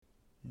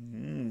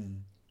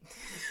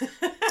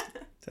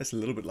Tastes a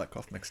little bit like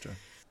cough mixture.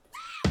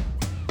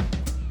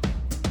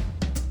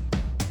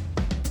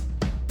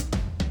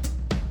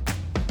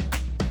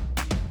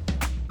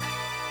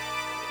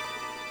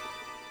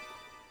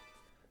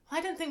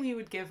 I don't think we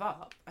would give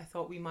up. I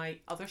thought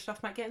other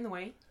stuff might get in the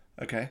way.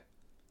 Okay.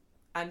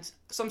 And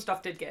some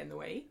stuff did get in the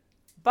way.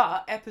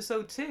 But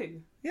episode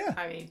 2. Yeah.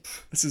 I mean,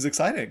 this is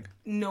exciting.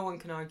 No one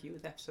can argue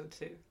with episode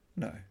 2.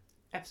 No.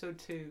 Episode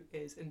 2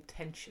 is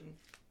intention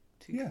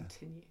to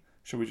continue.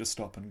 Shall we just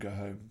stop and go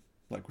home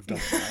like we've done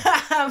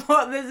now?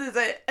 Well, this is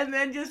it. And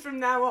then just from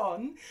now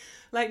on,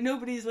 like,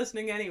 nobody's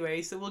listening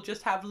anyway, so we'll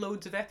just have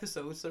loads of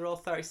episodes. They're all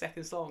 30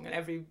 seconds long,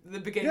 and the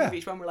beginning of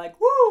each one we're like,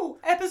 woo,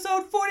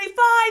 episode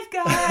 45,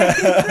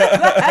 guys!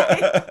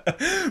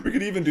 We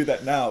could even do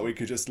that now. We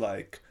could just,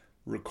 like,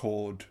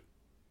 record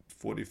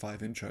 45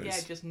 intros. Yeah,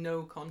 just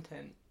no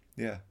content.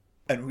 Yeah.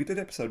 And we did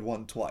episode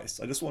 1 twice.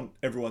 I just want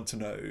everyone to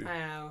know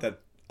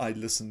that I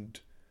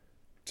listened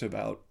to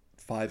about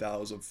 5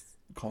 hours of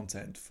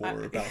content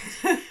for about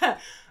 3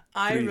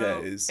 I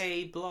wrote days.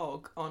 A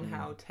blog on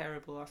how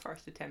terrible our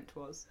first attempt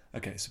was.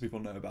 Okay, so people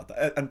know about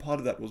that. And part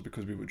of that was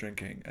because we were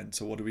drinking. And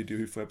so what do we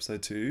do for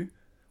episode 2?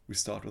 We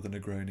start with a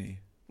Negroni.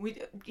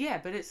 Yeah,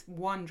 but it's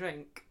one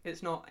drink.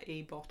 It's not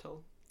a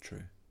bottle.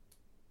 True.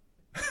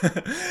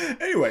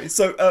 Anyway,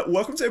 so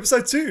welcome to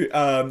episode 2.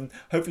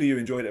 Hopefully you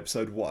enjoyed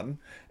episode 1.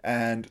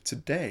 And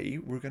today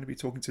we're going to be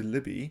talking to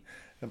Libby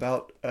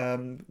about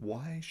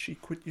why she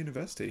quit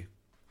university.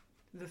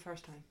 The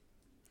first time.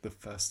 The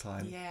first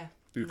time. Yeah.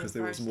 Because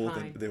there was more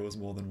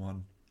than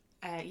one.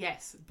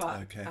 Yes,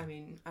 but okay. I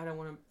mean, I don't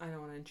want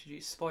to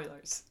introduce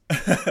spoilers.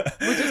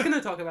 We're just going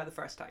to talk about the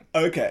first time.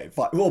 Okay,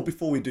 fine. Well,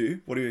 before we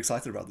do, what are you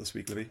excited about this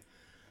week, Libby?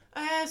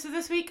 So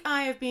this week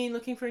I have been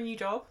looking for a new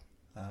job,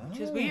 which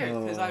is weird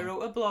because I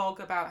wrote a blog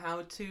about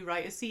how to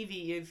write a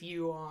CV if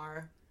you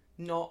are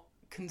not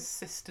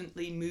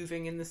consistently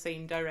moving in the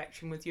same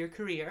direction with your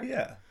career.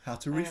 Yeah, how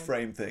to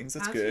reframe things.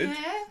 That's good.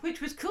 Yeah,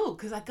 which was cool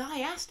because a guy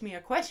asked me a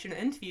question at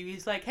an interview.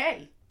 He's like,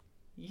 "Hey,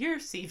 your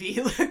CV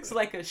looks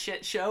like a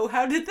shit show.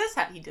 How did this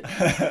happen?" He didn't.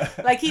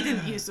 Like, he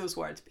didn't use those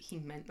words, but he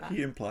meant that.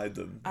 He implied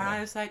them. And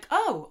I was like,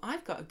 "Oh,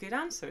 I've got a good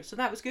answer." So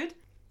that was good.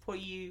 What are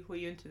you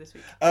into this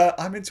week?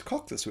 I'm into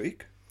KoC this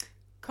week.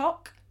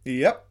 KoC?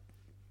 Yep.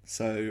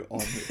 So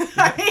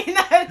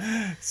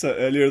so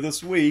earlier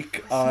this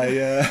week,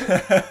 I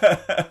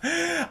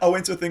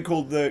went to a thing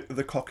called the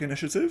KoC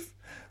Initiative,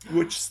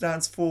 which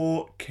stands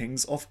for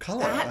Kings of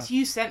Colour.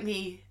 You sent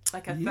me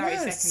like a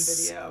 30-second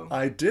video.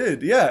 I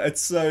did. Yeah,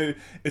 it's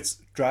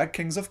Drag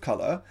Kings of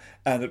Colour,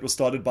 and it was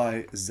started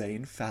by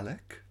Zayn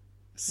Fallick.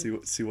 See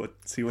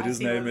what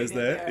his name is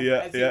there.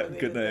 Yeah,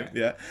 good name.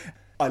 Yeah,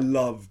 I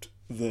loved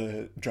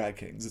the Drag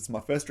Kings. It's my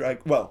first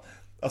drag. Well,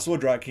 I saw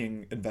Drag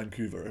King in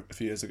Vancouver a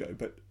few years ago,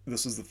 but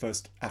this was the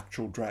first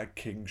actual Drag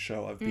King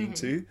show I've been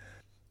to.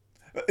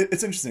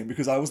 It's interesting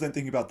because I was then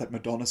thinking about that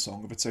Madonna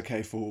song, if it's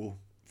okay for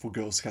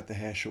girls to cut their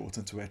hair short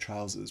and to wear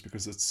trousers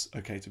because it's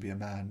okay to be a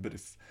man, but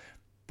if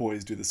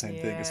boys do the same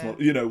thing, it's not,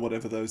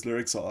 whatever those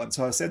lyrics are. And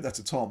so I said that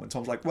to Tom, and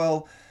Tom's like,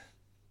 well,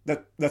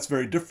 that's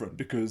very different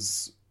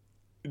because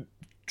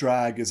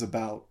drag is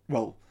about,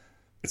 well,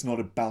 it's not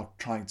about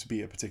trying to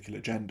be a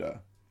particular gender.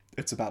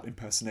 It's about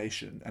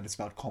impersonation, and it's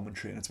about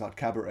commentary, and it's about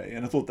cabaret.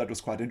 And I thought that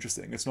was quite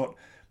interesting. It's not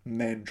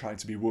men trying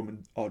to be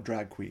women or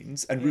drag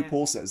queens. And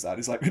RuPaul says that.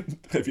 It's like,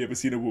 have you ever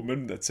seen a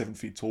woman that's 7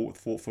 feet tall with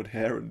 4 foot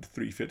hair and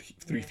 3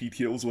 feet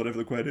heels, whatever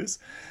the quote is?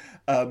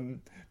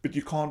 But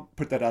you can't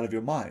put that out of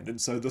your mind. And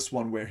so this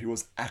one where he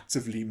was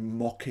actively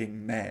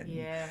mocking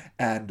men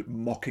and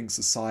mocking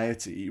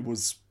society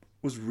was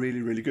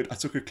really, really good. I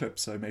took a clip,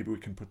 so maybe we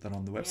can put that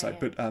on the website.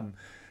 But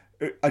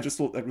I just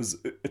thought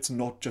it's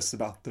not just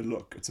about the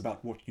look, it's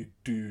about what you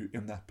do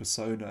in that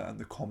persona and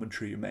the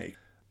commentary you make.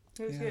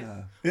 It was good.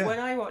 Yeah. When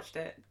I watched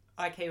it,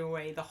 I came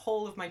away, the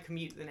whole of my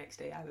commute the next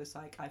day, I was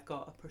like, I've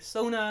got a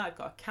persona, I've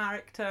got a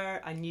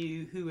character, I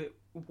knew who it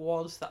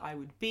was that I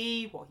would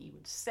be, what he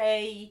would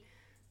say.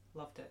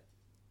 Loved it.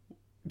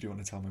 Do you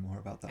want to tell me more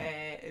about that?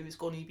 It was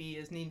going to be,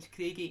 his name's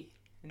Craigie,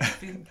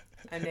 and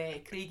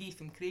Craigie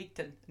from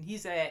Craigton.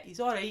 And he's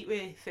alright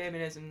with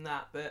feminism and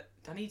that, but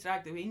don't he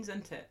drag the wains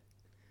into it?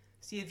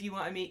 See, if you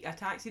want to make a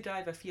taxi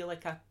driver feel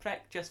like a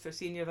prick just for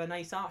saying you have a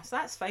nice arse,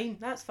 that's fine.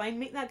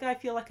 Make that guy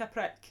feel like a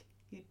prick.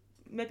 He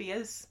maybe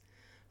is.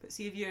 But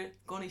see, if you're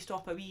going to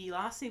stop a wee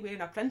lassie wearing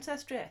a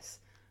princess dress,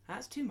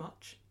 that's too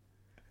much.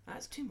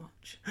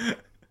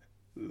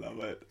 Love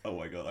it. Oh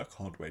my god, I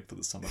can't wait for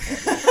the summer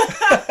party.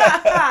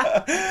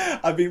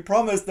 I've been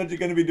promised that you're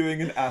going to be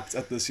doing an act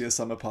at this year's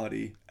summer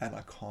party, and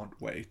I can't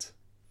wait.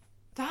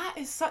 That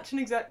is such an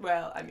exact...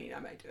 Well, I mean, I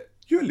might do it.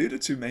 You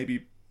alluded to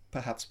maybe...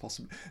 Perhaps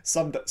possibly.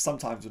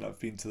 Sometimes when I've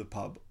been to the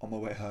pub on my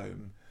way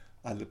home,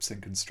 I lip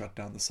sync and strut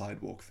down the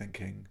sidewalk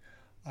thinking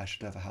I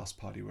should have a house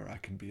party where I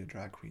can be a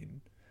drag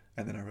queen,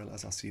 and then I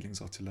realise our ceilings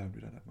are too low and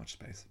we don't have much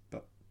space.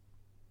 But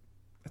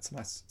it's a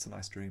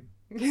nice dream.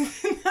 Imagine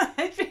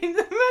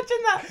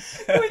that.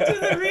 Going to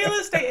the real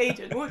estate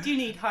agent. What do you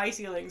need? High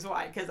ceilings.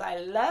 Why? Because I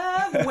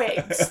love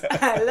wigs.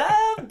 I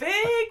love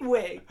big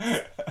wigs.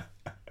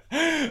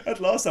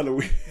 last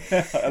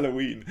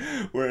Halloween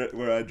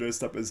where I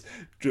dressed up as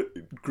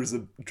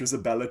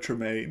Grisabella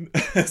Tremaine,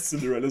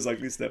 Cinderella's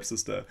ugly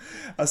stepsister.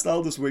 I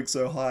styled this wig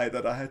so high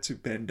that I had to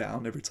bend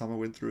down every time I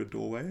went through a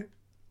doorway.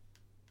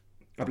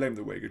 I blame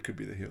the wig. It could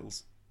be the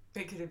heels.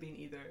 It could have been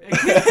either. It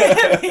could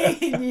have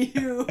been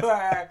you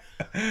were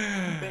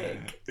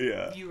big.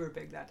 Yeah. You were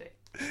big that day.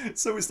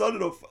 So we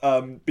started off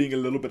being a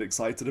little bit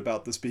excited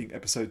about this being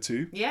episode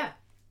 2. Yeah.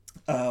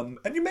 And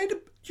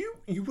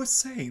you were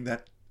saying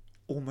that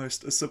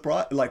almost a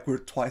surprise, like we're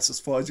twice as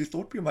far as you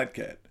thought we might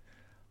get.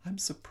 I'm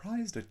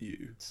surprised at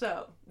you.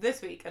 So,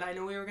 this week, and I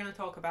know we were going to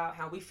talk about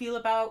how we feel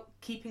about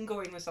keeping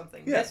going with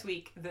something. Yeah. This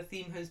week, the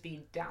theme has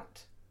been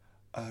doubt.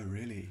 Oh,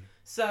 really?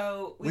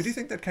 So... Where do you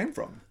think that came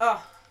from?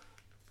 Oh,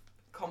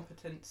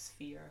 competence,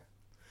 fear.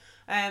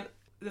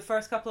 The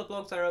first couple of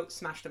blogs I wrote,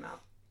 smashed them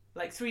out.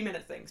 Like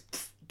 3-minute things,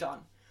 done.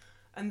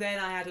 And then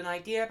I had an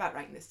idea about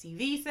writing the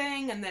CV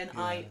thing, and then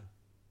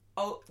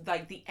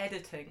the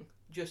editing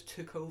just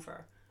took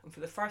over. And for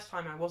the first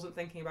time, I wasn't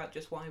thinking about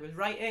just what I was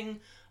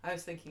writing. I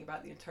was thinking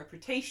about the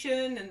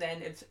interpretation, and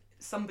then if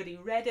somebody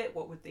read it,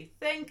 what would they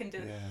think? And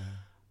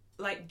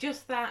like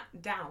just that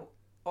doubt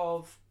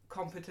of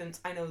competence.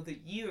 I know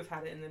that you have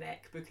had it in the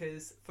neck,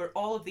 because for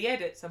all of the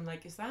edits, I'm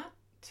like, is that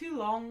too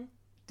long?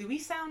 Do we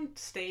sound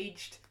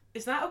staged?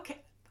 Is that okay?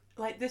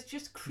 Like this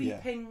just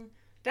creeping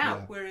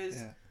doubt.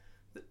 Whereas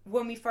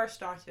when we first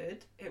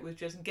started, it was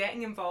just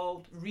getting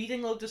involved,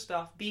 reading loads of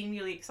stuff, being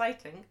really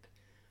exciting.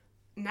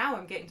 Now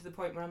I'm getting to the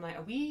point where I'm like,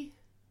 are we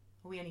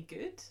any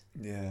good?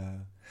 Yeah.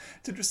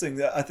 It's interesting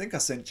that I think I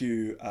sent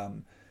you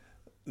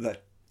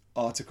that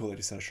article that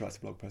you said I should write a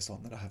blog post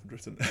on that I haven't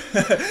written.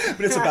 But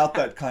it's about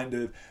that kind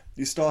of,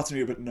 you start and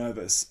you're a bit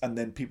nervous, and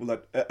then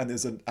and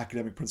there's an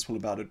academic principle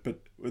about it, but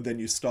then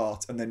you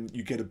start and then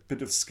you get a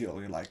bit of skill.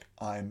 You're like,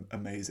 I'm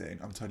amazing.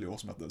 I'm totally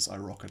awesome at this. I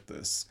rock at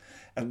this.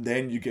 And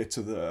then you get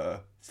to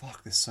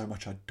there's so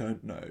much I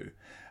don't know.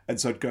 And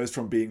so it goes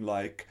from being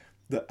like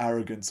the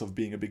arrogance of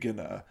being a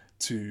beginner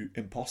to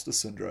imposter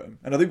syndrome.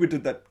 And I think we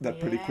did that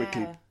pretty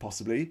quickly,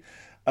 possibly.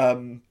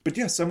 But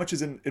yeah, so much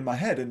is in my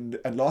head. And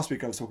last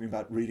week I was talking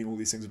about reading all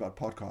these things about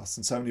podcasts,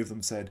 and so many of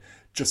them said,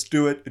 just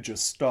do it,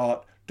 just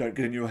start, don't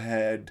get in your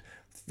head,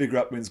 figure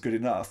out when's good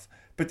enough.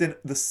 But then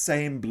the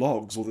same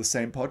blogs or the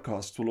same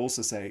podcasts will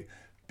also say,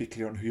 be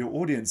clear on who your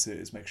audience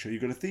is, make sure you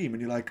got a theme.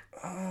 And you're like,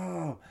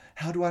 oh,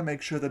 how do I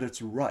make sure that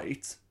it's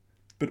right,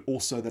 but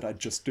also that I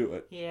just do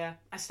it? Yeah,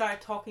 I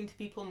started talking to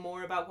people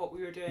more about what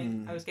we were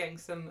doing. I was getting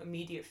some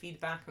immediate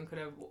feedback on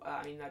kind of,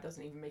 that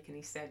doesn't even make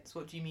any sense.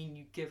 What do you mean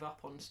you give up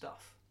on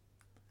stuff?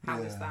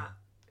 How is that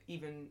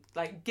even,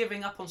 like,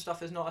 giving up on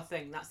stuff is not a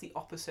thing. That's the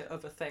opposite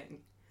of a thing.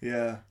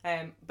 Yeah.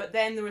 But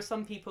then there were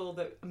some people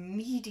that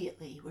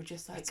immediately were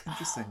just like, that's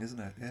interesting, isn't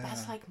it? Yeah.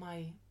 That's like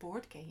my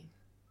board game.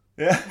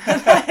 Yeah.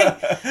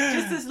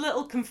 Just this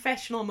little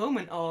confessional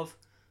moment of,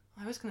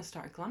 I was going to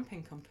start a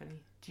glamping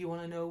company. Do you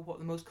want to know what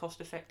the most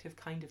cost-effective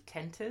kind of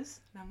tent is?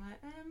 And I'm like,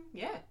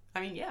 yeah.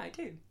 I mean, yeah, I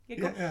do.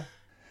 Yeah.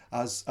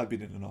 I've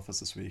been in an office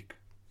this week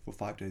for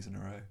 5 days in a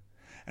row.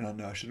 And I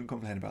know I shouldn't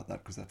complain about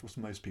that, because that's what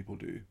most people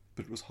do.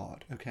 But it was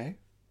hard, okay?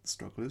 The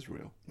struggle is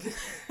real.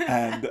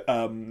 And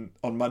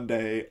on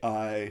Monday,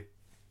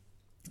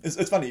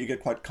 it's funny, you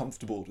get quite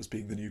comfortable just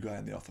being the new guy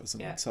in the office.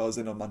 And so I was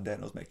in on Monday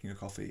and I was making a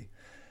coffee.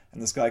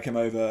 And this guy came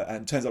over,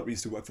 and turns out we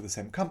used to work for the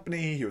same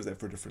company. He was there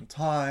for a different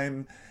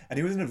time, and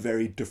he was in a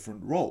very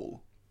different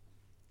role.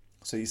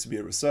 So he used to be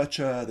a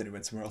researcher, then he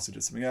went somewhere else and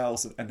did something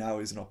else, and now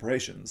he's in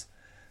operations.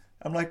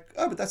 I'm like,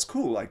 oh, but that's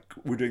cool. Like,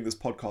 we're doing this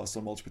podcast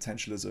on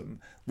multipotentialism,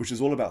 which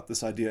is all about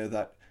this idea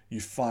that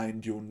you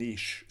find your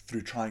niche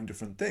through trying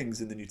different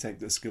things, and then you take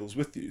those skills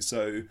with you.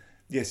 So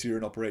yes, you're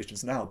in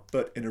operations now,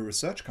 but in a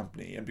research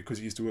company, and because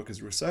you used to work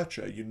as a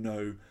researcher, you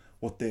know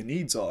what their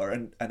needs are,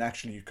 and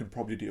actually you can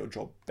probably do your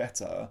job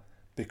better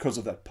because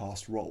of that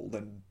past role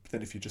than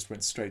if you just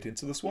went straight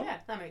into this one. Yeah,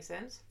 that makes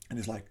sense. And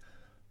he's like,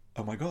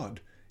 oh my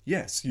God,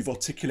 yes, you've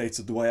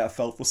articulated the way I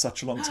felt for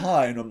such a long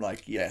time. I'm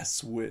like,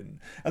 yes, win.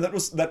 And that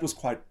was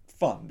quite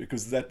fun,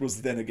 because that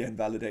was then again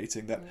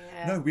validating that,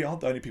 no, we aren't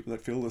the only people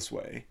that feel this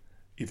way,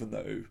 even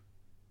though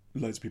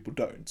loads of people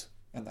don't,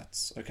 and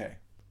that's okay.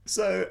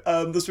 So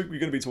this week we're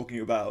going to be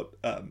talking about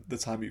the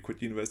time you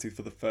quit university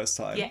for the first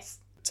time. Yes.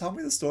 Tell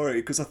me the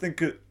story, because I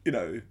think,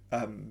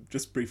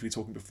 just briefly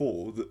talking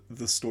before,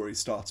 the story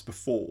starts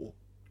before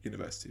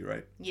university,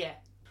 right? Yeah.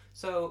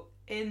 So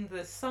in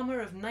the summer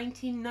of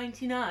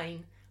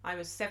 1999, I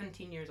was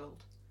 17 years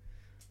old.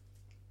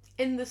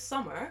 In the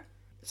summer,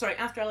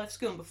 after I left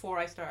school and before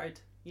I started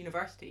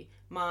university,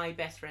 my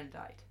best friend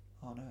died.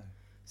 Oh no.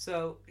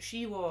 So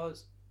she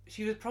was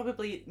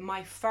probably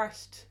my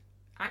first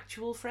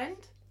actual friend.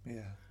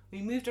 Yeah.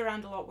 We moved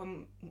around a lot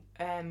when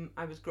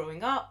I was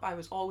growing up. I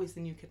was always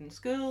the new kid in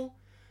school.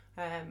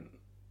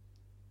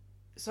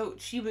 So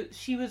she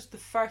was the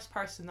first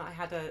person that I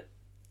had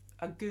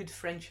a good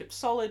friendship,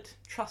 solid,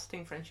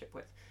 trusting friendship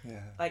with.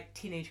 Yeah. Like,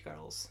 teenage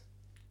girls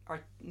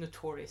are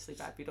notoriously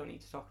bad. We don't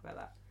need to talk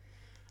about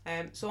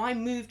that. So I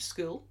moved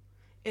school.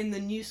 In the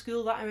new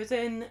school that I was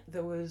in,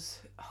 there was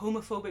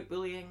homophobic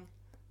bullying.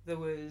 There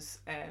was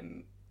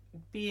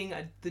being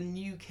the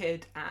new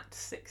kid at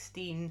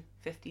 16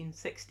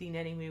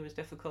 anyway was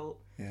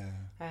difficult.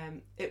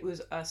 It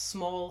was a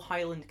small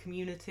Highland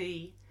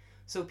community,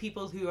 so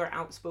people who are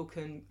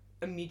outspoken,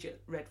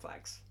 immediate red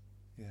flags.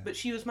 But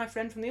she was my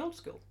friend from the old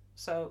school,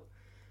 so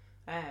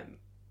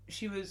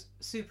she was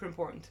super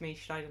important to me.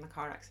 She died in a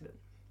car accident.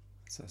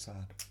 So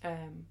sad.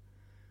 And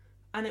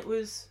that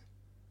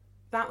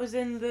was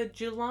in the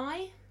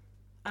July,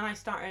 and I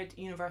started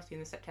university in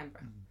the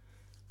September.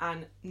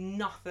 And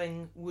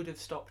nothing would have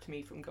stopped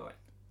me from going.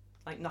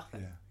 Like, nothing.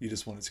 Yeah, you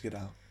just wanted to get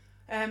out.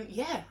 I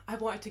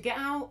wanted to get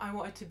out. I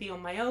wanted to be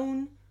on my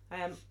own.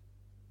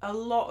 A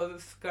lot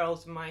of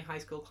girls in my high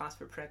school class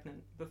were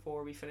pregnant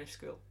before we finished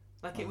school.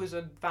 Like, it was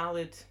a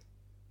valid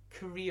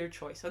career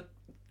choice. A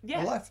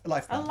life.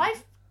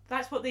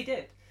 That's what they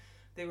did.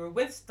 They were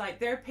with, like,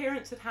 their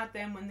parents had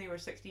them when they were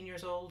 16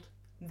 years old.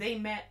 They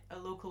met a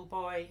local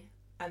boy,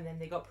 and then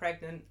they got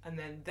pregnant, and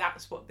then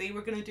that's what they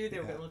were going to do. They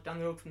were going to live down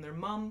the road from their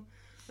mum.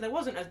 And it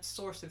wasn't a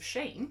source of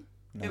shame.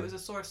 No. It was a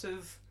source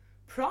of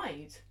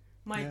pride.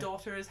 My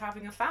daughter is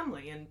having a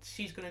family, and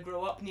she's going to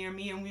grow up near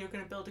me, and we are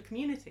going to build a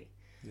community.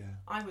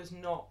 I was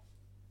not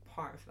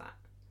part of that.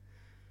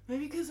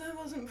 Maybe because I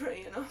wasn't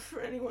pretty enough for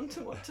anyone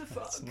to want to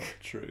fuck. That's not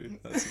true.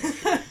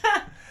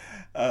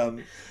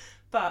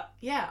 But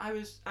yeah, I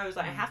was like,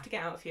 I have to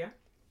get out of here.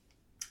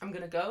 I'm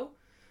going to go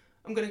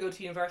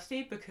to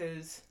university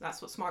because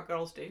that's what smart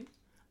girls do.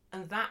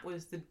 And that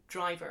was the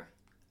driver.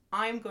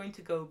 I'm going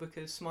to go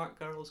because smart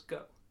girls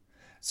go.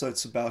 So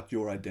it's about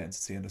your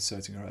identity and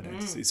asserting your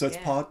identity. So it's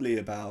partly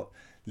about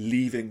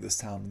leaving this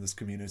town and this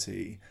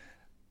community,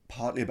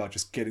 partly about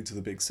just getting to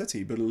the big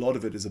city, but a lot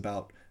of it is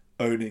about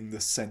owning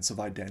the sense of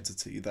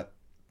identity that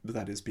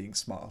is being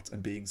smart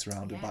and being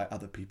surrounded by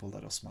other people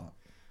that are smart.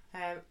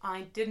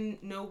 I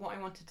didn't know what I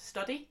wanted to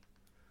study.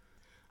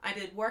 I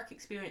did work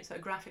experience at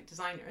a graphic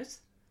designer's.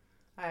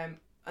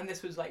 And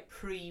this was like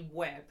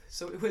pre-web,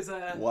 so it was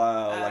a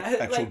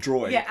actual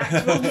drawing. Yeah,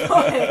 actual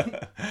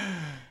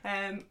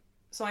drawing.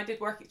 So I did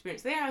work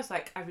experience there. I was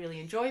like, I really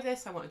enjoy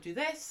this. I want to do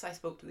this. I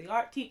spoke to the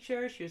art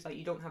teacher. She was like,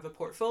 you don't have a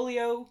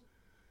portfolio.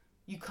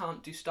 You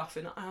can't do stuff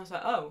in it. And I was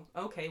like, oh,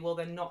 okay. Well,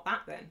 then not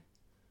that then.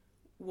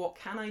 What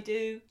can I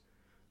do?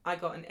 I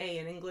got an A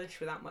in English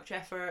without much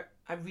effort.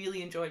 I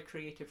really enjoyed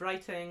creative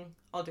writing.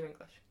 I'll do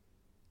English.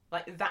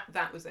 Like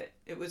that was it.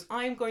 It was,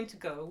 I'm going to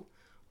go.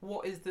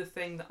 What is the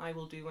thing that I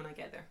will do when I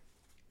get there?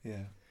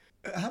 Yeah.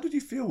 How did you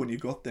feel when you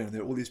got there and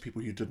there were all these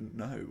people you didn't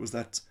know? Was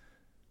that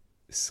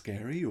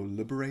scary or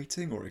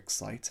liberating or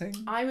exciting?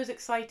 I was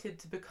excited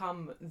to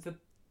become the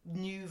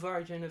new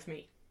version of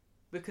me.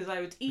 Because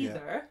I was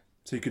either...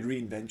 So you could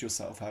reinvent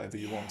yourself however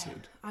you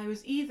wanted. I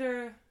was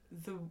either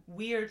the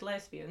weird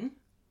lesbian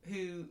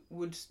who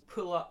would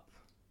pull up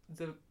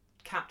the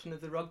captain of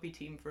the rugby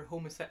team for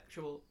homophobic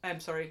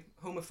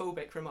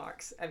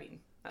remarks. I mean,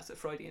 that's a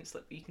Freudian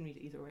slip, but you can read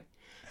it either way.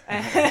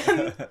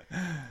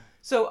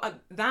 So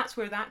that's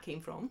where that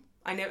came from.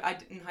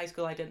 In high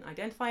school I didn't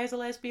identify as a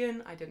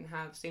lesbian. I didn't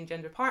have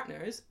same-gender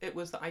partners. It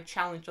was that I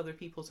challenged other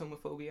people's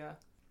homophobia.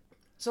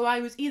 So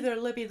I was either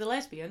Libby the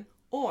lesbian,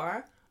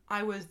 or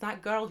I was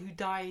that girl who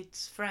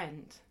died's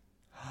friend.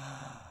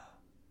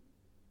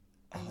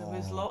 And there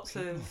was lots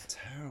of... People are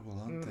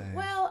terrible, aren't they?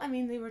 Well, I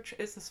mean,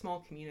 it's a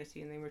small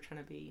community and they were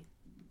trying to be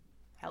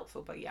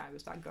helpful. But yeah, I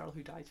was that girl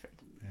who died's friend.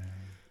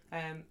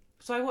 Yeah.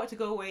 So I wanted to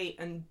go away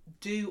and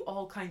do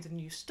all kinds of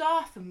new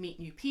stuff and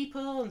meet new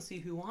people and see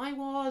who I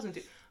was.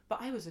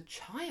 But I was a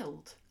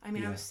child. I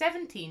mean, I was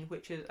 17,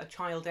 which is a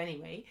child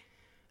anyway.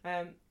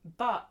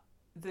 But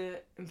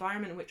the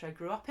environment in which I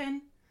grew up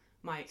in,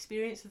 my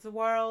experience of the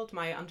world,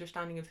 my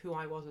understanding of who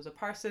I was as a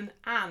person,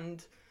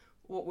 and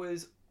what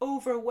was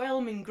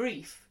overwhelming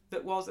grief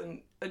that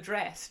wasn't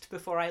addressed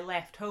before I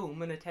left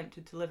home and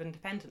attempted to live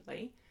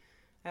independently,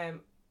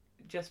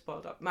 just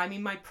boiled up. I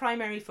mean, my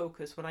primary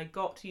focus when I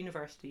got to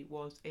university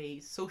was a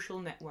social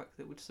network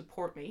that would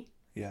support me.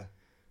 Yeah.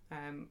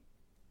 And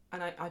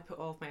I put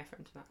all of my effort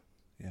into that.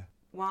 Yeah.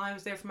 While I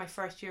was there for my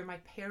first year, my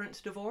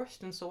parents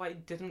divorced, and so I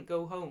didn't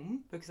go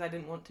home because I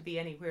didn't want to be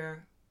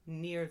anywhere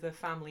near the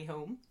family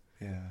home.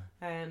 Yeah.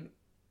 And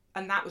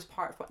that was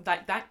part of what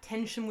that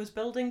tension was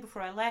building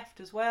before I left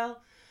as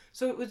well.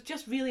 So it was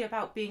just really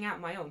about being out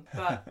on my own.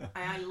 But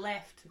I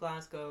left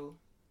Glasgow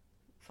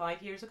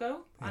 5 years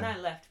ago, and I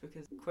left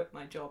because I quit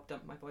my job,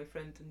 dumped my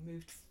boyfriend, and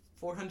moved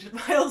 400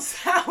 miles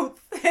south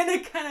in a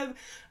kind of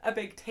a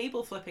big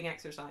table flipping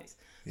exercise.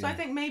 So I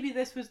think maybe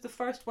this was the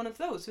first one of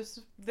those.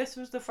 This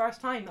was the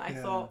first time that I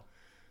thought,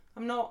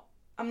 I'm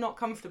not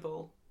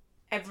comfortable.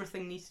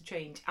 Everything needs to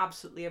change.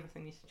 Absolutely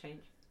everything needs to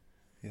change.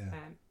 Yeah.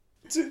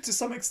 To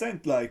some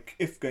extent, like,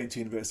 if going to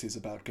university is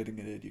about getting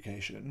an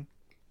education,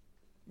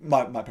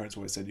 my parents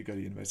always said you go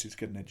to university to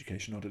get an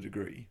education, not a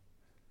degree.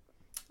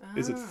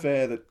 Is it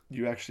fair that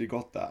you actually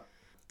got that?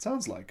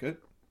 Sounds like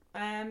it.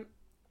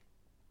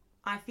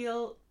 I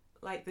feel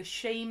like the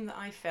shame that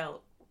I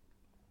felt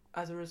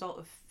as a result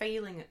of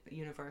failing at the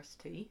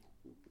university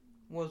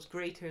was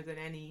greater than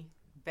any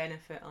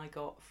benefit I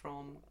got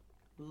from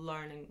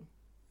learning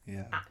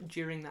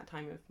during that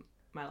time of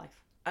my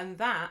life. And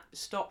that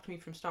stopped me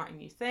from starting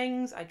new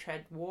things. I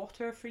tread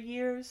water for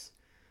years,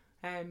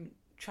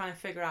 trying to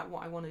figure out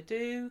what I want to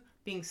do,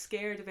 being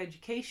scared of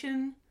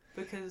education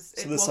because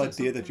so this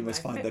idea that you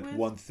must find that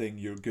one thing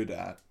you're good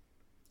at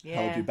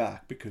held you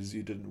back because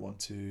you didn't want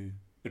to.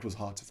 It was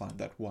hard to find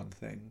that one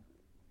thing.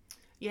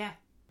 Yeah.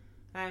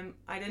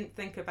 I didn't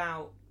think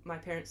about my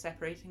parents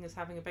separating as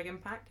having a big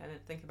impact. I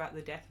didn't think about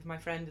the death of my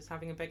friend as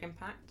having a big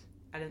impact.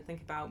 I didn't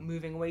think about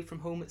moving away from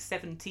home at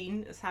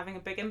 17 as having a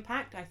big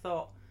impact. I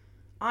thought,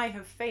 I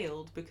have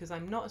failed because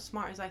I'm not as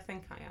smart as I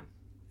think I am.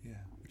 Yeah,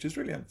 which is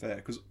really unfair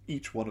because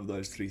each one of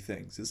those three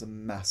things is a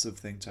massive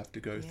thing to have to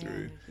go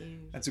through. Huge.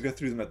 And to go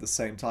through them at the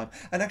same time.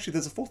 And actually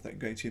there's a fourth thing.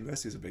 Going to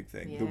university is a big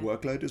thing. Yeah. The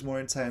workload is more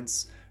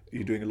intense.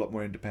 You're doing a lot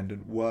more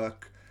independent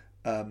work.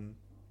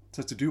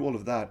 So to do all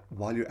of that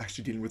while you're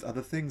actually dealing with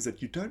other things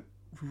that you don't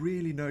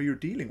really know you're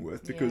dealing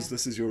with because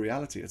this is your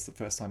reality. It's the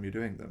first time you're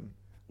doing them.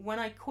 When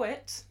I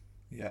quit,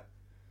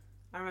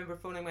 I remember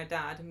phoning my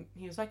dad and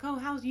he was like, oh,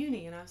 how's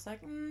uni? And I was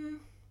like,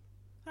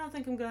 I don't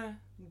think I'm going to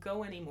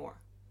go anymore.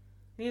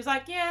 And he was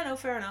like, yeah, no,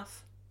 fair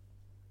enough.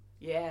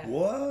 Yeah.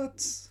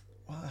 What?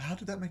 Wow, how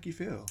did that make you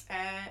feel?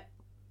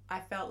 I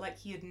felt like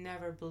he had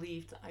never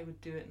believed that I would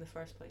do it in the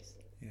first place.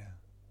 Yeah.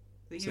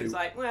 He was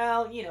like,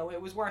 well,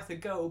 it was worth a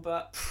go,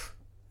 but...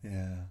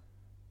 Yeah.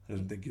 I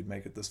didn't think you'd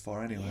make it this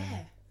far anyway.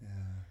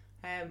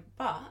 Yeah.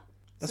 But...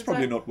 That's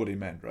probably not what he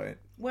meant, right?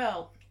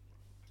 Well,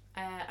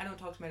 I don't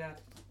talk to my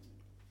dad.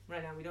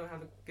 Right now, we don't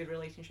have a good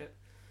relationship.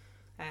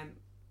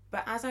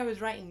 But as I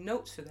was writing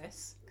notes for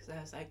this, because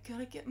I was like,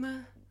 gotta get my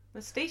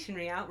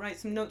stationery out, write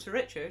some notes for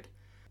Richard,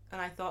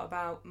 and I thought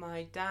about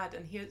my dad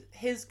and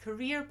his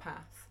career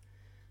path,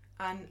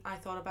 and I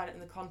thought about it in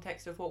the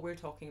context of what we're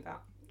talking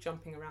about,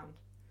 jumping around.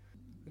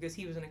 Because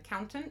he was an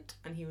accountant,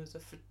 and he was a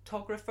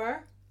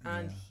photographer,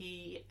 and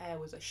he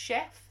was a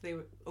chef. They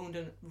owned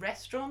a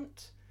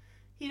restaurant.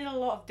 He did a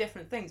lot of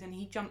different things, and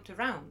he jumped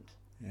around.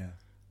 Yeah.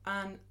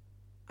 And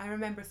I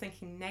remember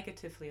thinking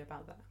negatively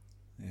about that.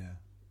 Yeah.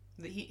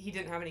 That he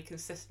didn't have any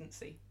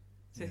consistency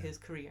to his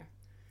career.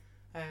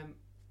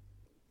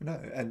 No,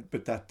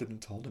 but that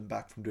didn't hold him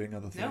back from doing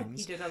other things. No,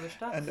 he did other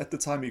stuff. And at the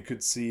time you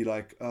could see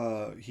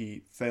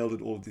he failed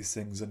at all of these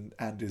things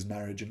and his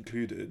marriage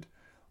included,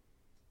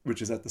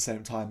 which is at the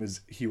same time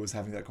as he was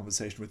having that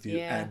conversation with you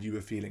and you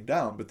were feeling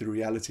down. But the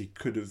reality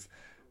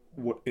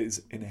what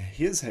is in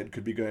his head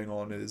could be going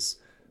on is,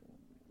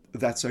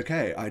 that's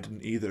okay, I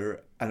didn't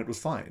either, and it was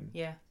fine.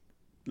 Yeah.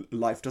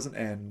 Life doesn't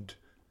end,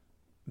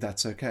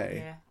 that's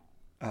okay.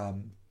 Yeah.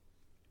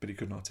 But he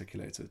couldn't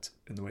articulate it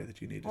in the way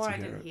that you needed or to I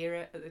hear didn't hear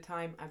it at the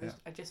time.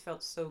 I just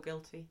felt so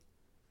guilty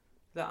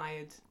that I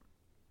had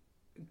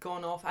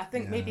gone off. I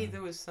think maybe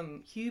there was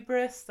some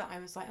hubris that I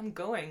was like, I'm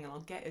going and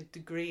I'll get a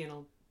degree and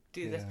I'll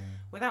do this,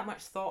 without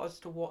much thought as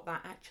to what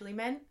that actually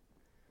meant.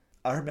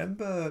 I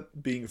remember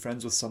being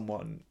friends with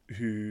someone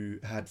who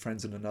had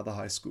friends in another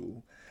high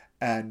school,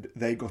 and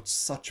they got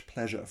such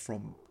pleasure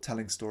from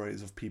telling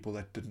stories of people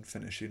that didn't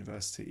finish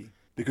university.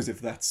 Because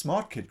if that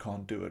smart kid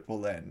can't do it, well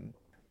then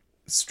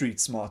street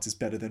smart is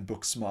better than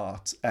book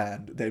smart,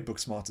 and they book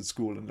smart at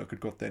school and look at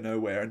got there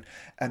nowhere.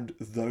 And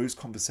those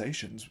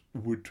conversations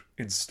would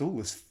instill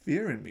this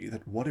fear in me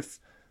that what if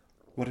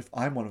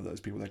I'm one of those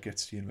people that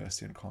gets to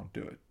university and can't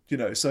do it?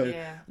 So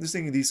I'm just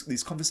thinking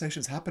these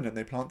conversations happen and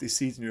they plant these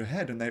seeds in your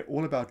head and they're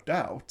all about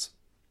doubt.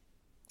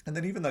 And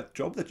then even that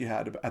job that you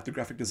had at the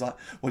graphic design,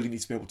 well, you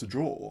need to be able to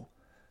draw.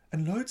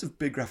 And loads of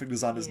big graphic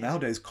designers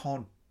nowadays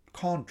can't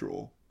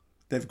draw.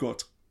 They've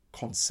got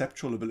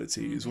conceptual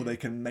abilities or they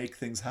can make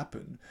things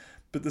happen.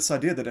 But this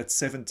idea that at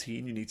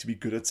 17 you need to be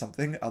good at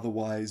something,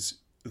 otherwise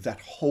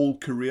that whole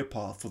career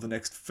path for the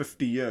next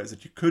 50 years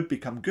that you could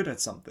become good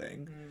at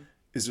something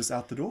is just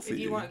out the door for you. If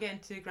you want to get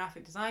into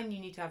graphic design, you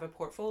need to have a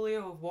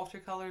portfolio of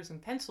watercolours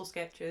and pencil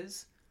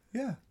sketches.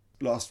 Yeah.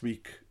 Last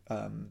week,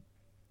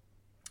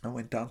 I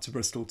went down to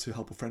Bristol to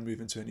help a friend move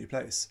into a new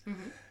place.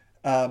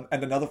 And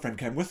another friend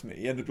came with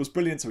me, and it was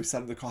brilliant. So we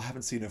sat in the car. I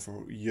haven't seen her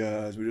for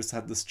years. We just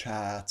had this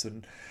chat.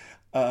 And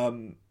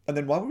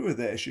then while we were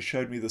there, she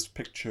showed me this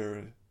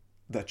picture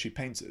that she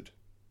painted.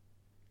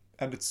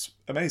 And it's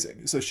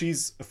amazing. So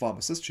she's a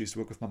pharmacist. She used to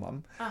work with my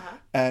mum.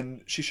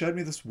 And she showed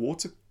me this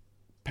water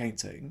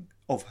painting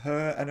of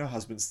her and her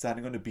husband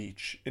standing on a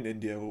beach in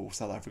India or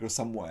South Africa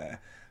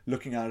somewhere,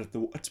 looking out at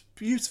it's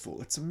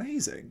beautiful, it's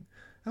amazing.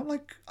 I'm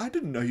like, I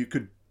didn't know you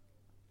could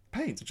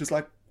paint. It's just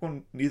like,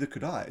 well, neither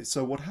could I.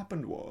 So what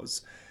happened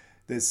was,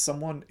 there's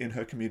someone in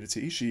her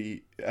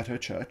community, at her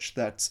church,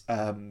 that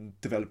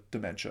developed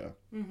dementia.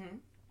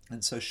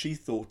 And so she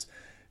thought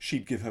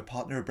she'd give her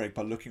partner a break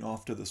by looking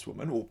after this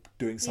woman or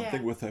doing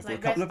something with her for a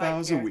couple of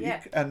hours a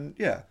week.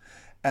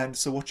 And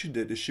so what she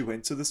did is she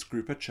went to this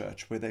group at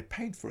church where they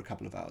paint for a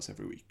couple of hours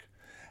every week.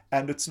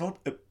 And it's not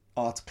an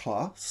art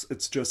class,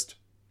 it's just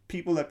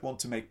people that want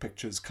to make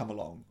pictures come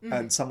along.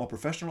 And some are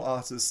professional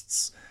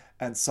artists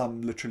and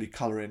some literally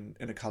colour in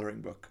a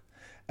colouring book.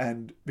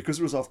 And because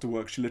it was after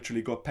work, she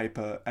literally got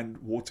paper and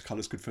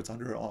watercolours could fit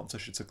under her arm, so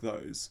she took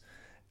those.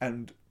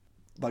 And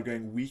by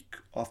going week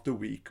after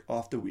week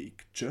after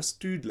week, just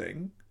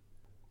doodling,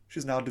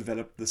 She's now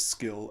developed the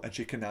skill and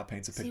she can now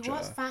paint a picture. See,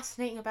 what's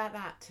fascinating about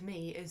that to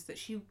me is that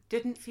she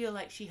didn't feel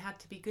like she had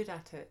to be good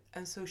at it,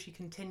 and so she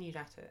continued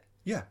at it.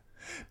 Yeah,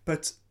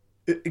 but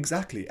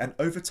exactly. And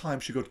over time,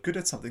 she got good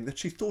at something that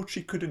she thought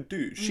she couldn't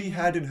do. She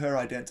had in her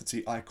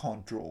identity, I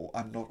can't draw,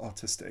 I'm not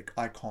artistic,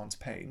 I can't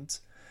paint.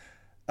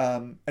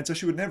 And so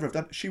she would never have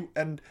done.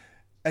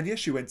 And yes,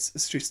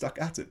 she stuck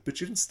at it, but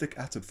she didn't stick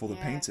at it for the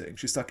painting.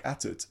 She stuck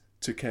at it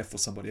to care for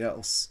somebody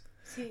else.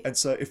 See, and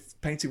so if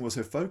painting was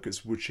her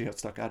focus, would she have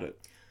stuck at it?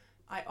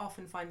 I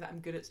often find that I'm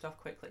good at stuff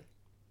quickly.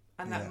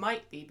 And that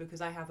might be because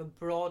I have a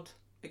broad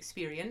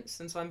experience,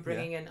 and so I'm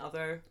bringing in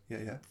other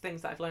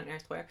things that I've learned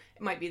elsewhere.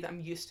 It might be that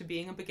I'm used to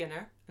being a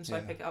beginner, and so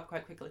I pick it up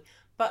quite quickly.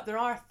 But there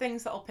are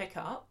things that I'll pick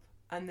up,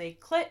 and they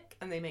click,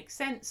 and they make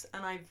sense,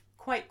 and I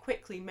quite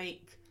quickly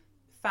make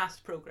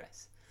fast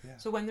progress. Yeah.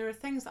 So when there are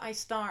things that I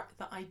start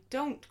that I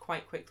don't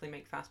quite quickly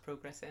make fast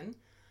progress in,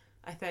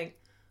 I think,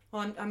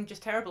 well, I'm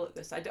just terrible at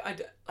this.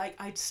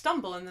 I'd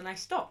stumble and then I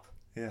stop.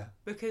 Yeah.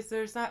 Because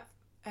there's that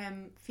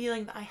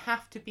feeling that I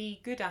have to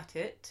be good at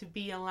it to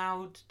be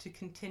allowed to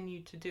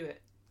continue to do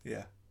it.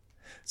 Yeah.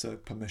 So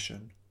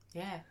permission.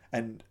 Yeah.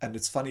 And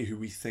it's funny who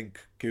we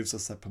think gives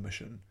us that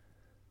permission.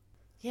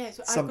 Yeah,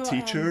 so some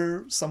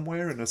teacher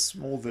somewhere in a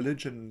small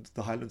village in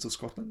the Highlands of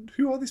Scotland.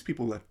 Who are these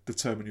people that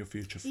determine your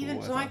future for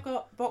whatever? So I've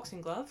got boxing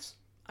gloves.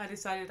 I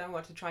decided I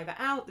wanted to try that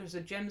out. There's a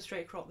gym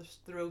straight across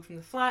the road from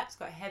the flat. It's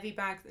got a heavy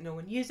bag that no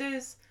one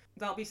uses.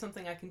 That'll be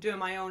something I can do on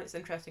my own. It's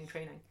interesting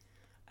training.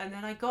 And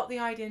then I got the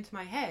idea into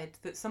my head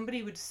that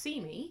somebody would see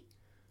me.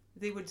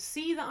 They would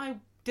see that I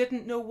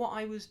didn't know what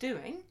I was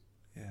doing.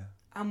 Yeah.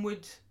 And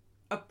would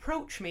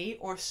approach me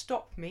or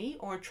stop me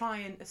or try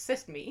and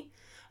assist me.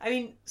 I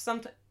mean,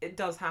 sometimes it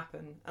does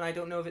happen, and I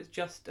don't know if it's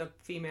just a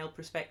female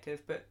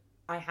perspective, but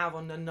I have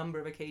on a number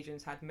of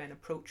occasions had men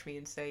approach me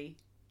and say,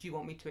 do you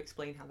want me to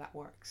explain how that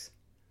works?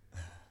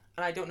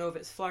 And I don't know if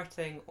it's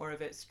flirting or if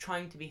it's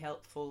trying to be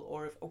helpful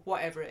or if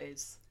whatever it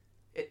is.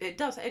 It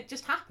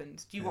just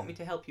happens. Do you want me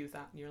to help you with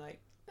that? And you're like,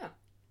 no,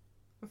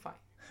 I'm fine.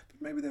 But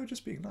maybe they were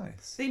just being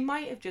nice. They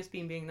might have just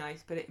been being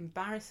nice, but it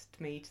embarrassed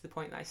me to the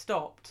point that I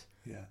stopped.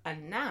 Yeah.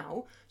 And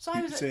now... So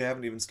you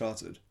haven't even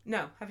started?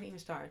 No, haven't even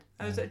started.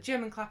 I was at a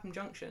gym in Clapham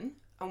Junction,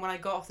 and when I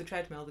got off the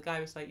treadmill, the guy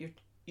was like,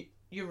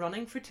 you're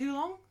running for too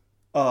long?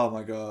 Oh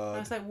my god. And I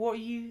was like, what are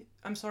you...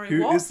 I'm sorry,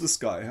 what? Who is this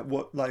guy?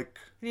 What, like...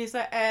 And he's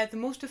like, the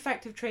most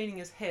effective training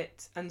is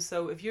HIIT, and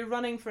so if you're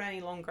running for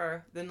any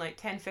longer than like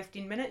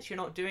 10-15 minutes, you're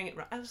not doing it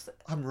right. I was like,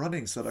 I'm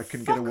running so that I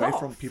can get away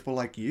from people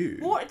like you.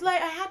 What?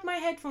 Like, I had my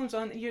headphones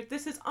on,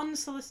 this is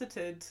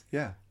unsolicited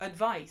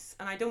advice,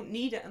 and I don't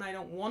need it and I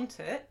don't want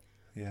it.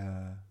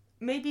 Yeah.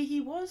 Maybe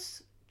he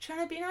was trying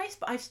to be nice,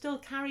 but I've still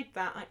carried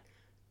that.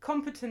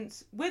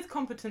 Competence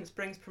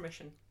brings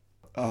permission.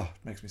 Oh,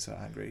 it makes me so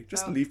angry.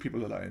 Just leave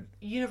people alone.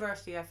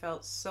 University, I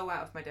felt so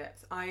out of my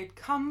depth. I'd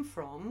come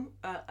from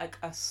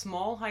a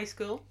small high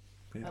school,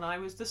 and I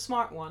was the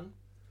smart one.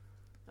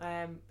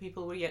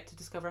 People were yet to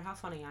discover how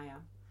funny I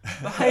am.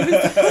 But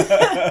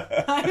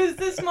I was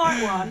the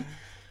smart one.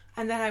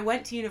 And then I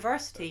went to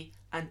university,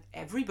 and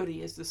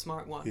everybody is the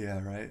smart one. Yeah,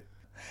 right.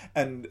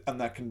 And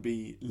that can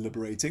be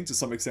liberating to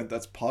some extent.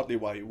 That's partly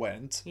why you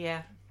went.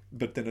 Yeah.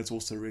 But then it's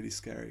also really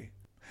scary.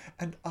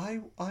 And I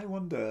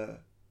wonder,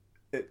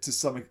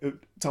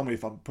 tell me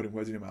if I'm putting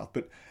words in your mouth,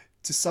 but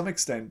to some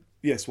extent,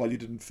 yes, while you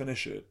didn't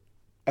finish it,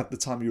 at the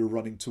time you were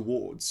running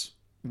towards,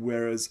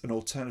 whereas an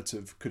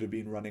alternative could have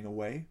been running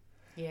away.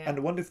 Yeah. And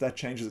I wonder if that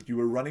changes it. You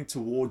were running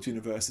towards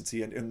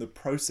university, and in the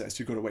process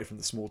you got away from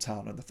the small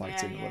town and the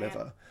fighting or whatever.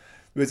 Yeah.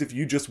 Whereas if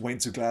you just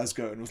went to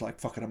Glasgow and was like,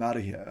 fuck it, I'm out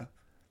of here,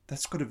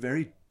 that's got a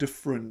very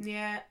different...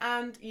 Yeah,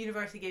 and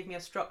university gave me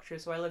a structure,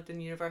 so I lived in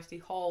university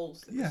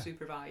halls that were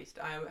supervised.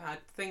 I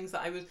had things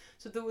that I was...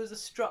 So there was a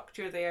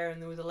structure there,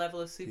 and there was a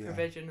level of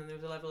supervision, and there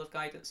was a level of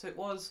guidance. So it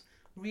was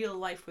real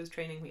life with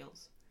training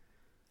wheels,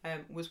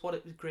 was what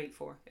it was great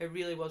for. It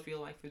really was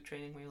real life with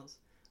training wheels.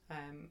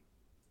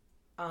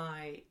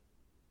 I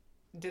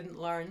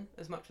didn't learn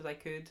as much as I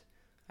could,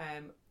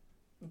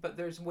 but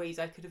there's ways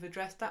I could have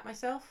addressed that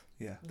myself.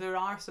 Yeah. There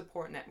are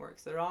support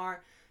networks. There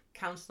are...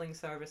 counselling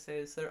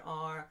services, there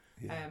are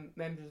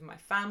members of my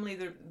family,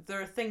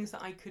 there are things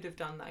that I could have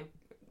done that I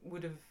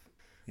would have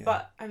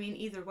but I mean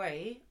either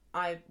way,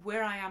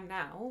 where I am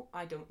now,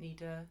 I don't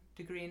need a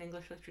degree in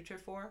English literature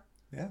for.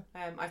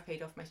 I've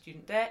paid off my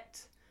student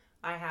debt.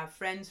 I have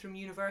friends from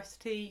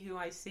university who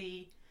I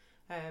see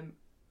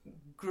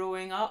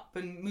growing up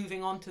and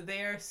moving on to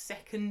their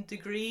second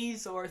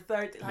degrees or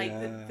third,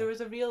 there was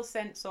a real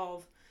sense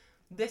of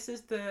this is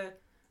the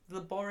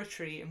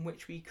laboratory in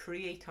which we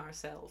create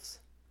ourselves.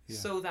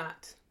 So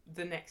that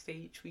the next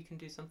stage we can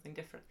do something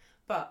different.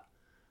 But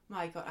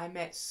my God, I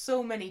met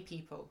so many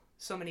people,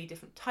 so many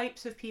different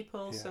types of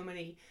people, so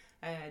many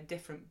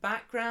different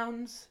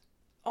backgrounds,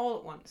 all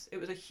at once. It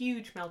was a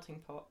huge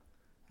melting pot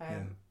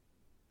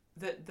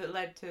that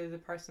led to the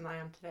person I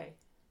am today.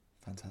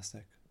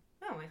 Fantastic.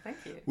 Oh, well, thank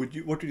you.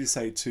 What would you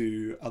say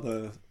to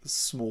other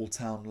small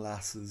town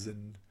lasses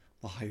in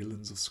the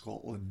Highlands of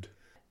Scotland?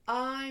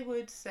 I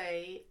would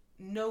say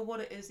know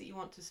what it is that you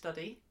want to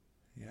study.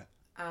 Yeah.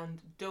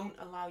 And don't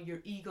allow your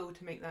ego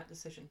to make that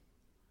decision.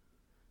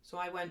 So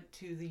I went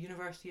to the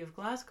University of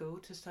Glasgow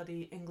to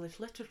study English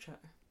literature,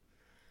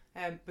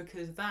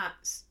 because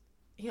that's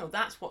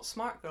what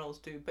smart girls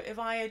do. But if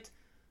I had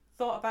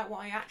thought about what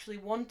I actually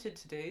wanted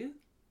to do,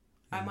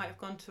 I might have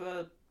gone to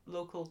a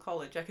local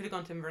college. I could have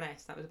gone to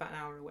Inverness. That was about an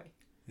hour away.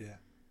 Yeah.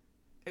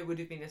 It would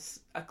have been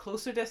a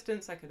closer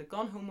distance. I could have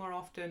gone home more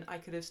often. I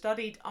could have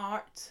studied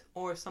art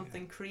or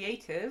something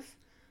creative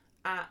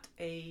at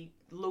a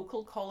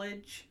local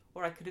college,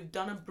 or I could have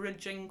done a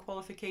bridging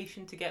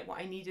qualification to get what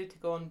I needed to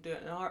go and do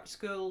it in an art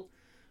school.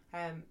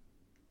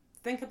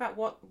 Think about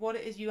what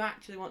it is you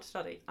actually want to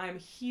study. I'm a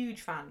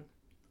huge fan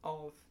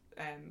of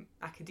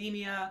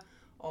academia,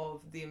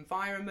 of the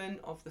environment,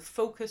 of the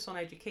focus on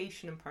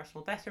education and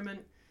personal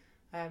betterment.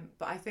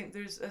 But I think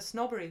there's a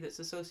snobbery that's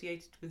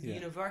associated with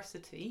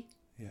university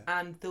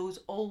and those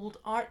old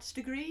arts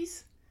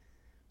degrees,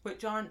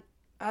 which aren't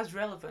as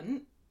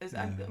relevant as...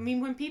 I mean,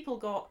 when people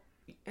got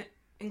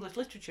English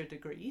literature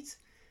degrees,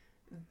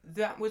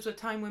 that was a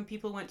time when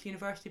people went to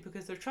university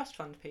because their trust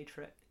fund paid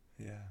for it.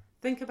 Yeah.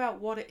 Think about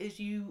what it is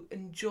you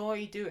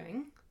enjoy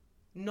doing,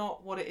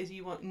 not what it is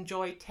you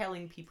enjoy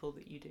telling people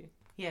that you do.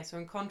 Yeah, so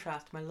in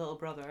contrast, my little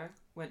brother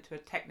went to a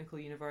technical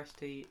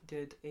university,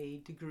 did a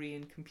degree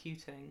in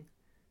computing,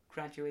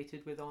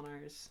 graduated with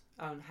honours,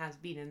 and has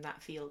been in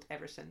that field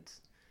ever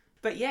since.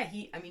 But yeah,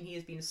 he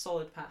has been a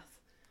solid path.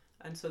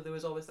 And so there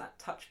was always that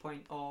touch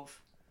point of,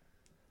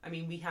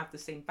 we have the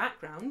same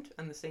background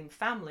and the same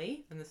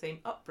family and the same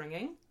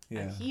upbringing,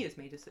 and he has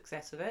made a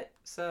success of it,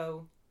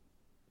 so...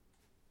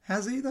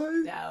 Has he, though?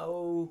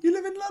 No. You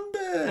live in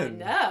London! I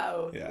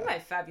know. Yeah. My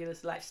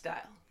fabulous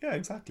lifestyle. Yeah,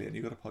 exactly. And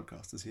you got a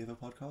podcast. Does he have a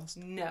podcast?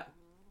 No.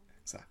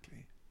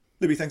 Exactly.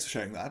 Libby, thanks for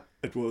sharing that.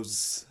 It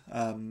was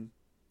an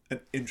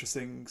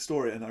interesting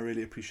story, and I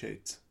really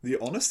appreciate the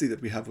honesty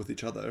that we have with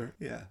each other.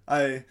 Yeah.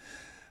 I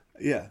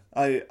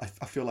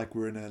feel like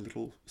we're in a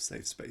little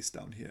safe space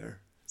down here.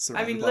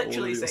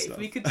 Literally safe. Stuff.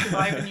 We could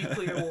survive a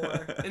nuclear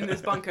war in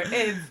this bunker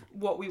if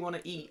what we want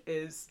to eat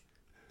is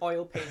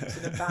oil paints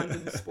and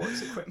abandoned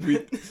sports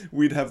equipment.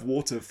 We'd have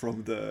water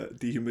from the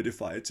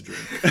dehumidifier to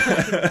drink.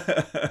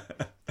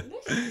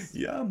 Delicious.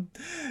 Yeah.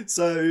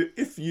 So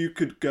if you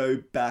could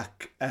go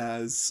back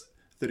as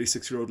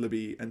 36-year-old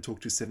Libby and talk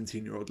to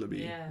 17-year-old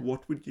Libby,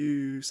 what would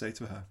you say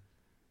to her?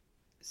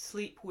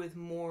 Sleep with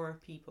more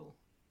people.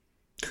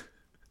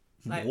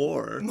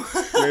 More?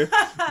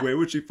 Where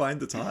would you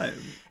find the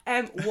time?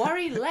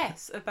 Worry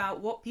less about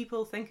what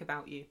people think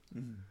about you.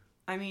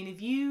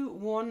 If you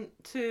want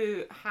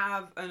to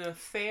have an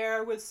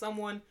affair with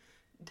someone,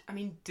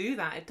 do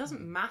that. It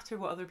doesn't matter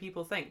what other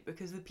people think,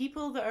 because the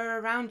people that are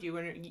around you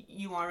when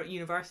you are at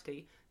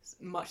university,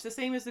 much the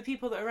same as the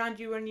people that are around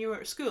you when you were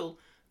at school,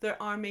 there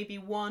are maybe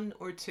one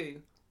or two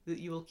that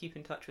you will keep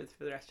in touch with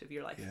for the rest of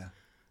your life. Yeah.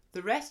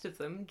 The rest of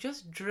them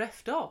just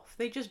drift off.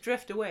 They just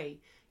drift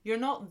away. You're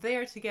not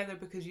there together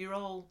because you're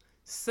all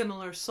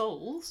similar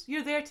souls.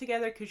 You're there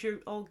together because you're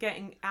all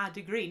getting a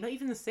degree, not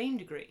even the same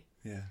degree.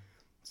 Yeah.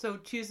 So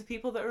choose the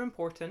people that are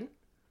important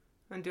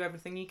and do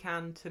everything you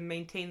can to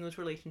maintain those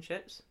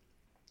relationships,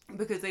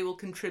 because they will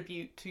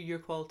contribute to your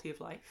quality of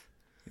life.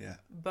 Yeah.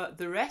 But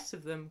the rest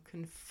of them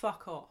can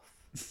fuck off.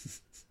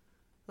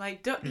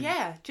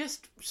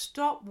 Just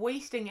stop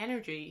wasting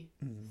energy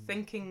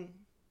thinking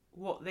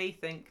what they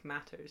think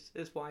matters,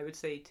 is what I would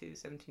say to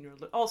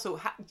 17-year-old.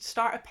 Also,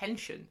 start a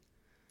pension.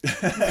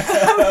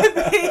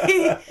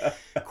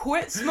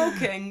 Quit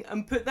smoking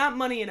and put that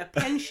money in a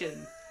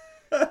pension,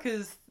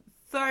 because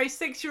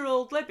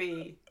 36-year-old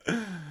Libby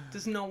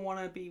does not want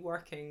to be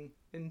working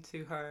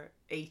into her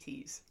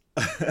 80s.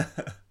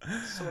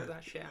 Sort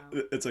that shit out.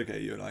 It's okay,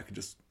 you and I can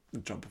just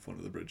jump off one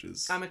of the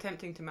bridges. I'm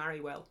attempting to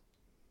marry well.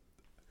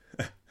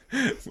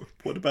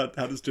 What about,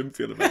 how does Jim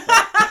feel about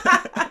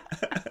that?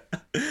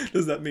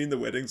 Does that mean the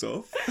wedding's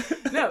off?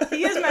 No,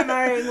 he is my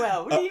marrying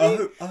well. What do you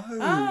mean?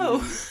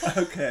 Oh.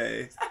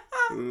 Okay.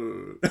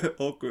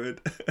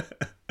 Awkward.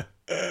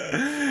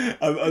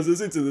 I was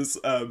listening to this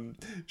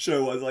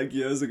show once,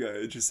 years ago.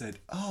 It just said,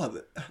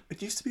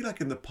 it used to be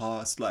in the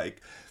past,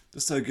 it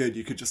was so good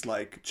you could just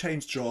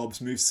change jobs,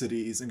 move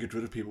cities, and get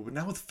rid of people. But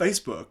now with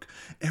Facebook,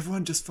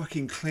 everyone just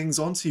fucking clings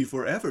onto you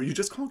forever. You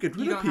just can't get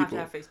rid of people. You don't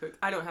have to have Facebook.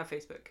 I don't have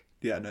Facebook.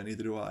 Yeah, no,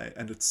 neither do I.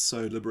 And it's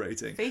so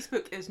liberating.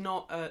 Facebook is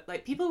not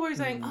people were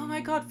saying, oh my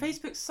God,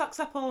 Facebook sucks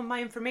up all of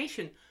my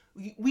information.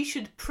 We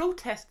should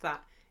protest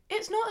that.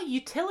 It's not a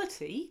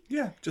utility.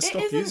 Yeah, just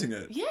stop using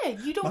it. Yeah,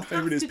 you don't have to do that. My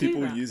favourite is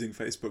people using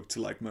Facebook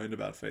to moan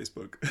about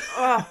Facebook.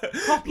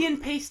 Copy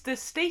and paste the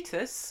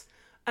status,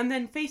 and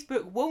then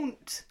Facebook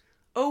won't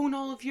own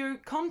all of your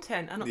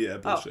content. Yeah,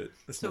 bullshit.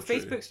 So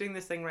Facebook's doing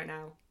this thing right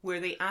now where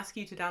they ask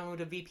you to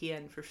download a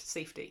VPN for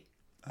safety.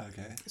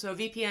 Okay. So a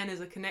VPN is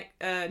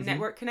a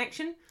network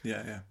connection.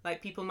 Yeah.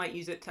 People might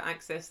use it to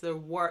access their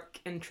work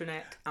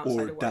intranet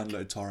outside of work. Or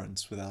download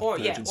torrents without or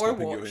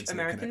stopping watch your internet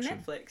American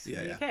connection. Netflix in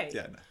the UK.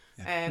 Yeah, no.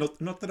 Yeah.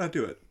 Not that I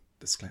do it.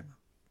 Disclaimer.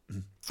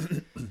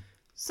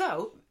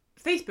 So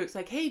Facebook's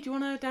like, hey, do you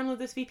want to download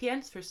this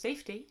VPN for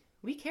safety?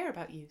 We care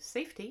about you.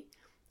 Safety.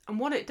 And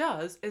what it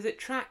does is it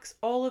tracks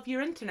all of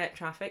your internet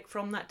traffic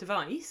from that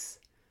device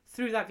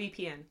through that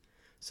VPN.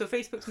 So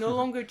Facebook's no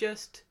longer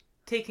just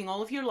taking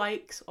all of your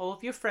likes, all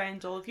of your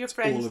friends, all of your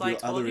friends'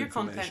 likes, all of your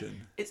content.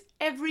 It's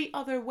every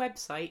other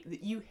website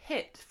that you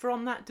hit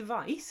from that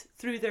device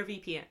through their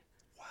VPN.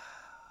 Wow.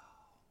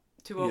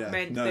 To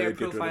augment their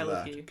profile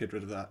of you. Get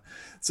rid of that.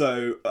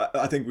 So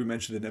I think we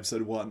mentioned in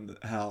episode 1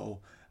 how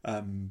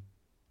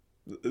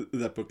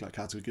that book, like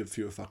How to Give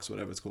Fewer Fucks,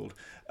 whatever it's called.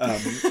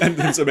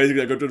 And so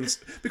basically I got rid of,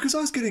 because I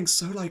was getting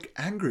so like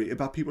angry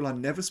about people I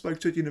never spoke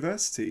to at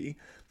university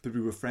that we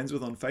were friends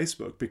with on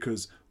Facebook,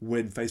 because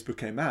when Facebook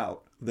came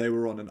out, they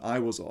were on and I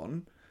was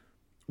on.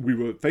 We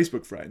were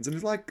Facebook friends, and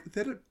it's like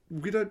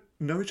we don't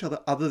know each other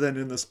other than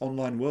in this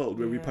online world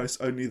where we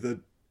post only the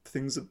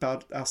things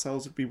about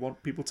ourselves that we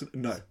want people to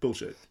know.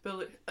 Bullshit.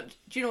 Do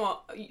you know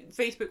what?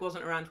 Facebook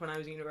wasn't around when I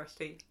was at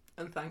university,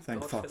 and thank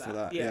God fuck for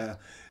that. Yeah.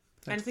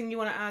 Anything you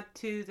want to add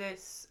to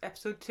this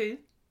episode 2?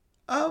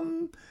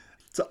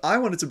 So I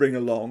wanted to bring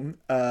along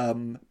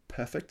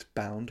Perfect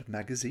Bound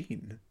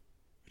magazine,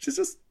 which is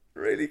just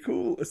really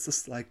cool. It's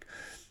just like,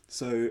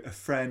 so a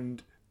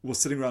friend was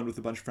sitting around with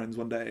a bunch of friends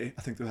one day.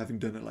 I think they were having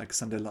dinner, like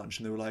Sunday lunch,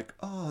 and they were like,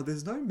 oh,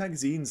 there's no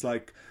magazines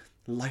like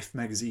Life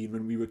magazine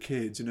when we were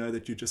kids,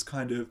 that you just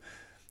kind of,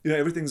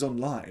 everything's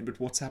online, but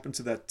what's happened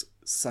to that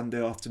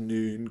Sunday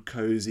afternoon,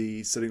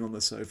 cozy, sitting on the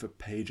sofa,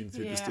 paging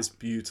through just this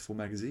beautiful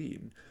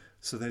magazine?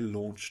 So they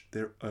launched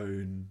their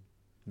own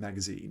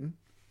magazine.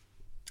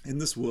 In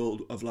this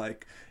world of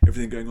like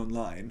everything going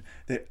online,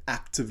 they're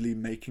actively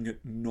making it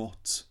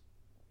not.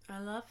 I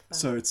love that.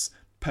 So it's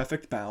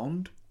Perfect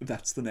Bound,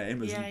 that's the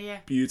name, is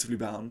beautifully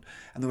bound.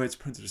 And the way it's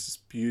printed is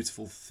just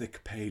beautiful,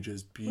 thick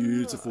pages,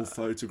 beautiful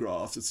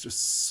photographs. It's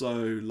just so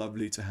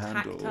lovely to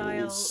handle.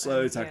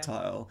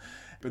 Tactile.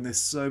 And there's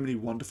so many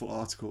wonderful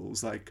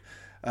articles, like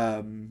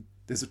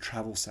there's a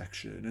travel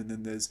section, and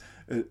then there's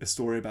a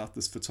story about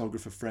this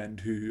photographer friend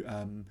who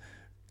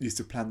used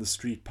to plan the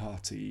street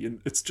party.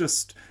 And it's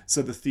just,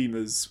 so the theme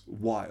is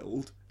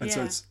wild. And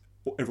so it's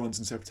everyone's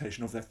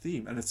interpretation of that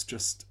theme, and it's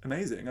just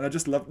amazing. And I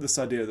just love this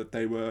idea that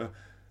they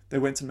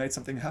went and made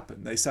something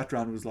happen. They sat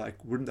around and was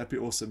like, wouldn't that be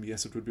awesome?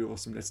 Yes, it would be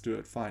awesome. Let's do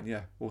it. Fine.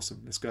 Yeah.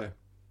 Awesome. Let's go.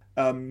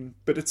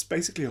 But it's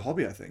basically a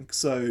hobby, I think.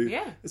 So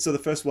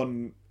the first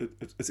one,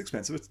 it's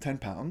expensive. It's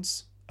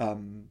 £10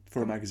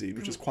 for a magazine,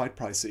 which is quite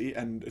pricey,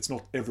 and it's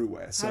not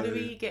everywhere. So how do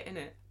we get in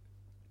it?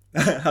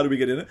 How do we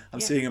get in it? I'm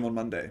seeing him on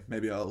Monday.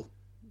 Maybe I'll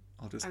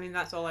just... I mean,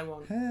 that's all I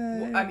want.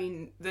 Hey. I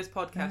mean, this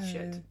podcast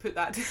shit. Put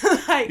that to,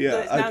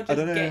 let's now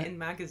just get in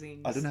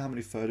magazines. I don't know how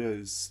many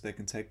photos they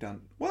can take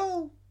down.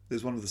 Well,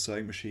 there's one with the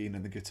sewing machine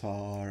and the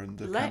guitar and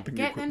the camping equipment.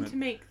 Get them to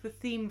make the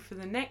theme for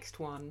the next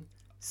one,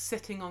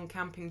 sitting on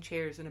camping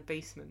chairs in a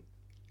basement.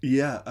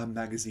 Yeah, a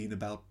magazine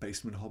about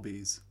basement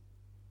hobbies.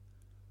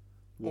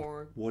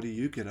 What do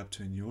you get up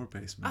to in your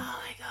basement?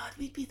 Oh my God,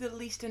 we'd be the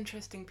least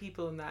interesting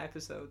people in that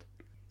episode.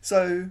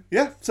 So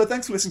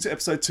thanks for listening to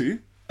episode 2.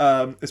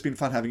 It's been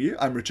fun having you.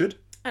 I'm Richard.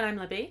 And I'm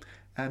Libby.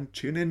 And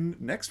tune in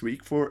next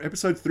week for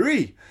episode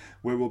 3,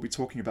 where we'll be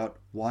talking about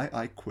why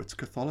I quit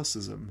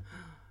Catholicism.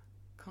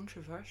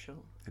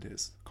 Controversial. It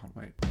is. Can't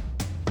wait.